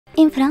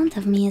In front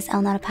of me is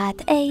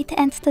Honor-Pad 8,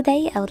 and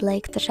today I would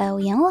like to show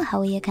you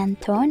how you can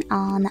turn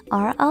on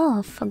or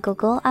off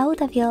Google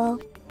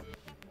Autofill.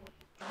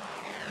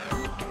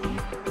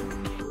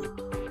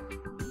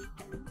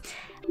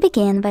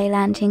 Begin by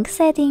launching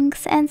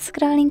Settings and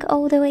scrolling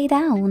all the way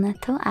down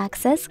to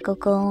access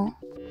Google.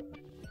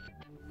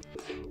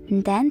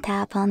 Then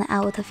tap on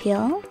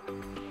Autofill,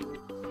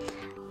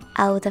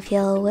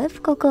 Autofill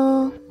with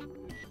Google,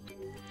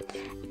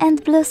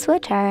 and blue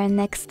switcher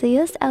next to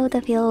Use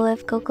Autofill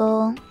with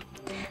Google.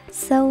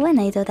 So when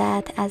I do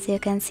that, as you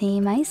can see,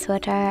 my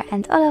switcher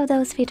and all of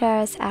those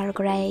features are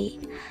gray,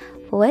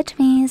 which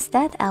means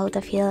that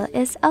Autofill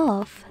is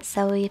off.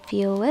 So if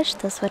you wish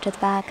to switch it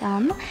back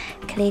on,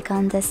 click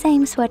on the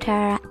same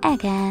switcher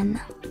again.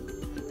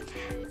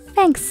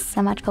 Thanks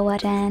so much for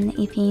watching.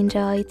 If you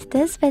enjoyed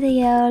this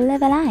video,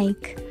 leave a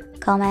like,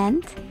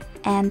 comment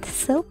and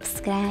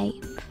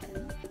subscribe.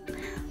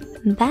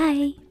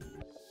 Bye!